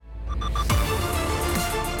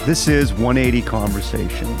This is 180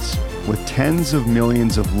 Conversations, with tens of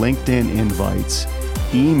millions of LinkedIn invites,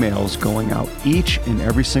 emails going out each and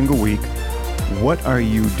every single week. What are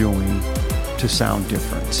you doing to sound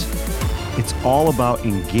different? It's all about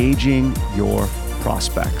engaging your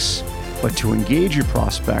prospects. But to engage your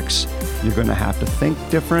prospects, you're going to have to think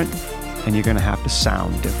different and you're going to have to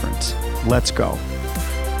sound different. Let's go.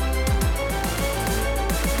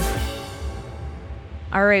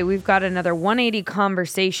 All right, we've got another 180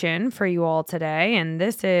 conversation for you all today, and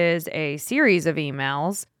this is a series of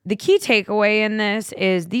emails. The key takeaway in this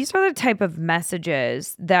is these are the type of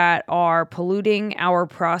messages that are polluting our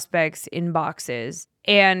prospects' inboxes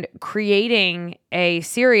and creating a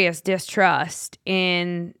serious distrust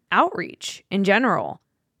in outreach in general.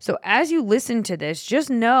 So as you listen to this, just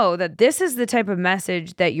know that this is the type of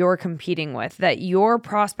message that you're competing with, that your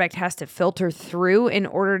prospect has to filter through in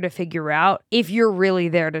order to figure out if you're really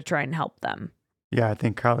there to try and help them. Yeah, I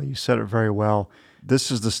think, Kylie, you said it very well. This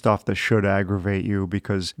is the stuff that should aggravate you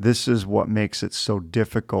because this is what makes it so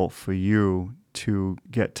difficult for you to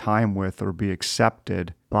get time with or be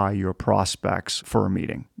accepted by your prospects for a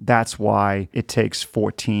meeting. That's why it takes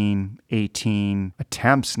 14, 18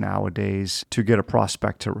 attempts nowadays to get a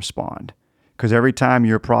prospect to respond. Because every time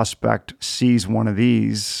your prospect sees one of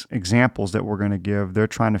these examples that we're going to give, they're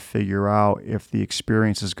trying to figure out if the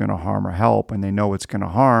experience is going to harm or help, and they know it's going to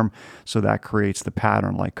harm, so that creates the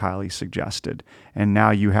pattern like Kylie suggested. And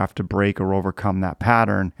now you have to break or overcome that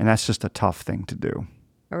pattern, and that's just a tough thing to do.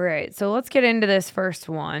 All right, so let's get into this first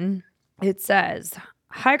one. It says,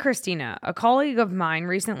 "Hi, Christina. A colleague of mine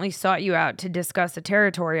recently sought you out to discuss a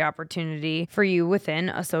territory opportunity for you within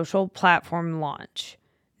a social platform launch.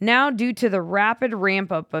 Now, due to the rapid ramp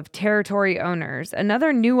up of territory owners,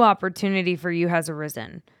 another new opportunity for you has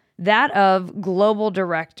arisen, that of Global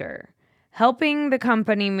Director, helping the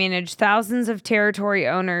company manage thousands of territory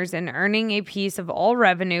owners and earning a piece of all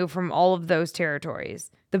revenue from all of those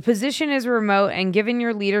territories. The position is remote and given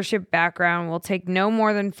your leadership background will take no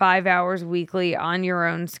more than 5 hours weekly on your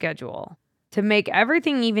own schedule. To make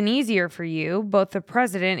everything even easier for you, both the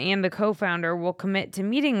president and the co-founder will commit to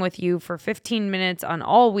meeting with you for 15 minutes on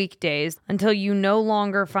all weekdays until you no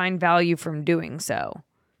longer find value from doing so.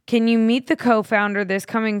 Can you meet the co-founder this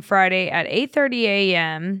coming Friday at 8:30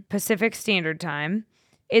 a.m. Pacific Standard Time?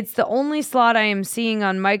 It's the only slot I am seeing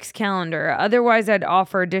on Mike's calendar. Otherwise, I'd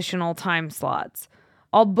offer additional time slots.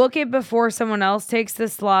 I'll book it before someone else takes the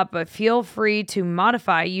slot, but feel free to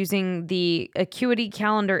modify using the Acuity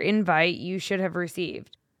calendar invite you should have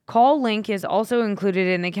received. Call link is also included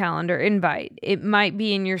in the calendar invite. It might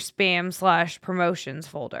be in your spam/promotions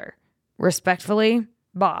folder. Respectfully,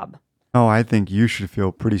 Bob." Oh, I think you should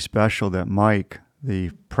feel pretty special that Mike, the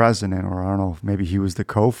president, or I don't know, maybe he was the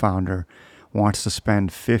co-founder, wants to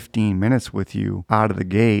spend 15 minutes with you out of the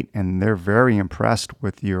gate, and they're very impressed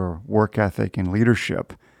with your work ethic and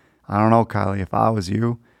leadership. I don't know, Kylie, if I was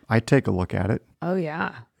you, I'd take a look at it. Oh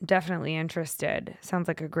yeah, definitely interested. Sounds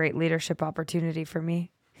like a great leadership opportunity for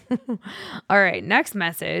me. All right, next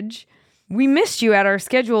message. "We missed you at our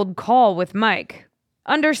scheduled call with Mike.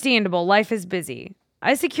 Understandable, life is busy.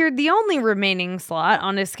 I secured the only remaining slot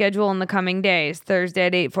on his schedule in the coming days, Thursday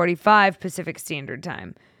at 8:45 Pacific Standard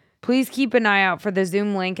Time. Please keep an eye out for the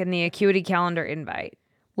Zoom link in the Acuity calendar invite.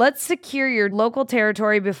 Let's secure your local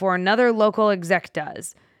territory before another local exec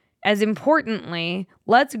does. As importantly,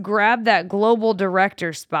 let's grab that global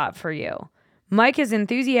director spot for you. Mike is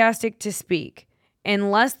enthusiastic to speak.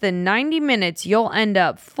 In less than 90 minutes, you'll end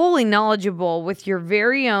up fully knowledgeable with your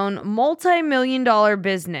very own multi-million-dollar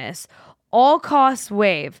business, all costs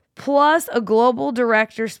waived, plus a global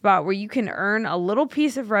director spot where you can earn a little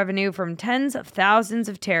piece of revenue from tens of thousands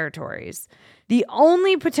of territories. The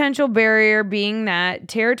only potential barrier being that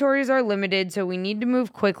territories are limited, so we need to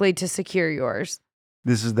move quickly to secure yours."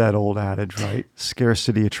 This is that old adage, right?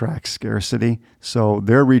 Scarcity attracts scarcity. So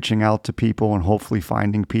they're reaching out to people and hopefully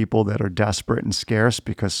finding people that are desperate and scarce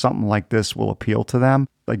because something like this will appeal to them.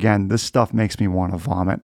 Again, this stuff makes me want to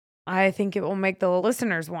vomit. I think it will make the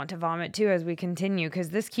listeners want to vomit too as we continue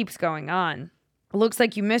because this keeps going on. "Looks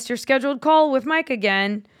like you missed your scheduled call with Mike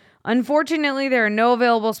again. Unfortunately, there are no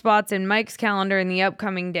available spots in Mike's calendar in the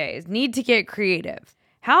upcoming days. Need to get creative.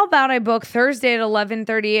 How about I book Thursday at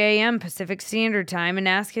 11:30 a.m. Pacific Standard Time and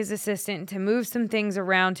ask his assistant to move some things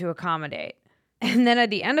around to accommodate?" And then at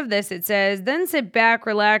the end of this, it says, "Then sit back,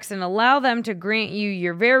 relax, and allow them to grant you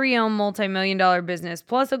your very own multi-million-dollar business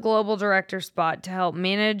plus a global director spot to help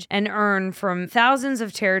manage and earn from thousands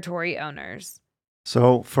of territory owners."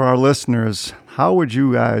 So for our listeners, how would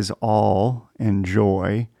you guys all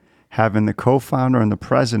enjoy having the co-founder and the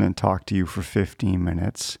president talk to you for 15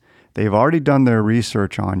 minutes, They've already done their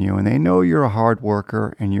research on you, and they know you're a hard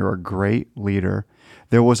worker and you're a great leader.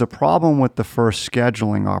 There was a problem with the first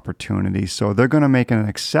scheduling opportunity, so they're going to make an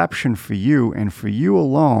exception for you and for you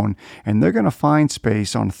alone, and they're going to find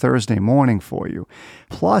space on Thursday morning for you.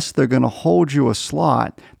 Plus, they're going to hold you a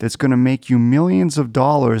slot that's going to make you millions of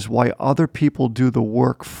dollars while other people do the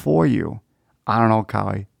work for you. I don't know,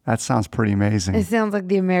 Kylie. That sounds pretty amazing. It sounds like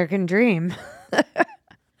the American dream.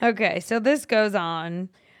 Okay, so this goes on.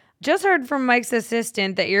 Just heard from Mike's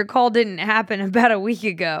assistant that your call didn't happen about a week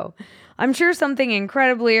ago. I'm sure something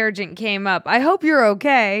incredibly urgent came up. I hope you're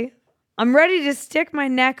okay. I'm ready to stick my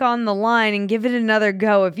neck on the line and give it another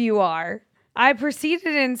go if you are. I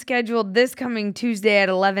proceeded and scheduled this coming Tuesday at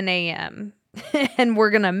 11 a.m. and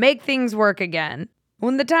we're going to make things work again.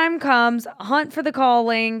 When the time comes, hunt for the call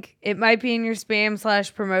link. It might be in your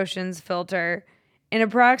spam/promotions filter. In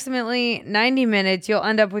approximately 90 minutes, you'll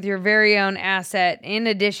end up with your very own asset in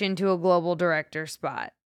addition to a global director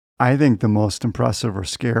spot. I think the most impressive or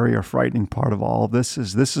scary or frightening part of all of this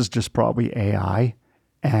is just probably AI,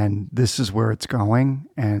 and this is where it's going,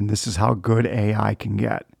 and this is how good AI can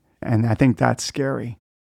get. And I think that's scary.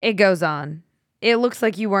 It goes on. It looks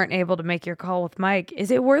like you weren't able to make your call with Mike.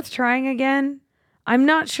 Is it worth trying again? I'm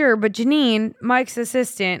not sure, but Janine, Mike's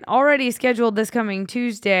assistant, already scheduled this coming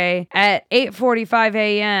Tuesday at 8:45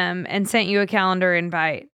 a.m. and sent you a calendar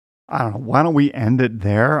invite. I don't know. Why don't we end it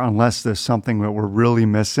there unless there's something that we're really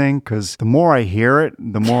missing? Because the more I hear it,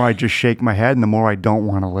 the more I just shake my head and the more I don't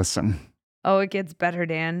want to listen. Oh, it gets better,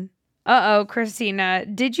 Dan. Uh-oh, Christina,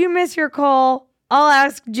 did you miss your call? I'll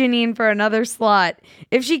ask Janine for another slot.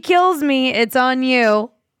 If she kills me, it's on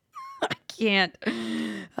you. I can't.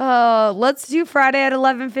 Let's do Friday at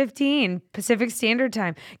 11:15 Pacific Standard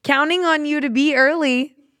Time. Counting on you to be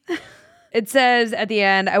early. It says at the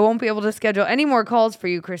end, I won't be able to schedule any more calls for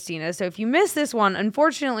you, Christina. So if you miss this one,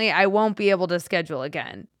 unfortunately, I won't be able to schedule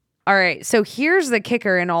again. All right, so here's the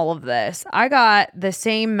kicker in all of this. I got the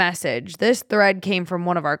same message. This thread came from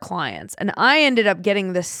one of our clients, and I ended up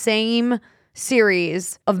getting the same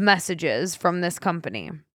series of messages from this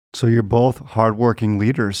company. So you're both hardworking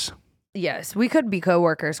leaders. Yes, we could be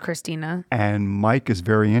coworkers, Christina. And Mike is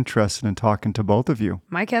very interested in talking to both of you.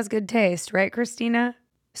 Mike has good taste, right, Christina?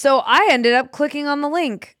 So I ended up clicking on the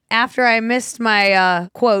link after I missed my,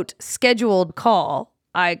 quote, scheduled call.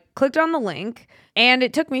 I clicked on the link and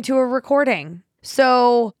it took me to a recording.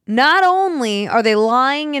 So not only are they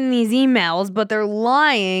lying in these emails, but they're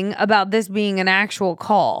lying about this being an actual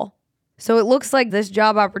call. So it looks like this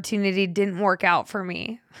job opportunity didn't work out for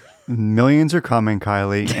me. Millions are coming,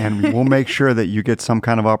 Kylie, and we'll make sure that you get some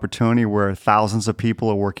kind of opportunity where thousands of people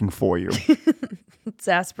are working for you. It's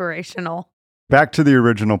aspirational. Back to the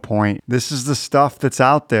original point. This is the stuff that's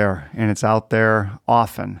out there, and it's out there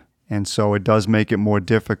often. And so it does make it more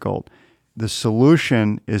difficult. The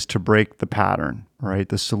solution is to break the pattern, right?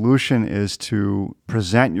 The solution is to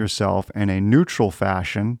present yourself in a neutral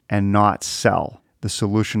fashion and not sell. The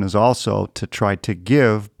solution is also to try to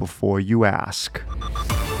give before you ask.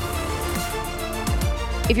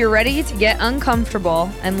 If you're ready to get uncomfortable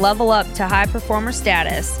and level up to high performer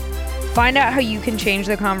status, find out how you can change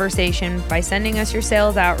the conversation by sending us your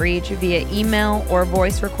sales outreach via email or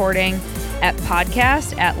voice recording at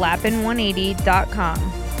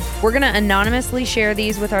podcast@lapin180.com. We're going to anonymously share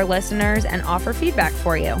these with our listeners and offer feedback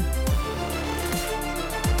for you.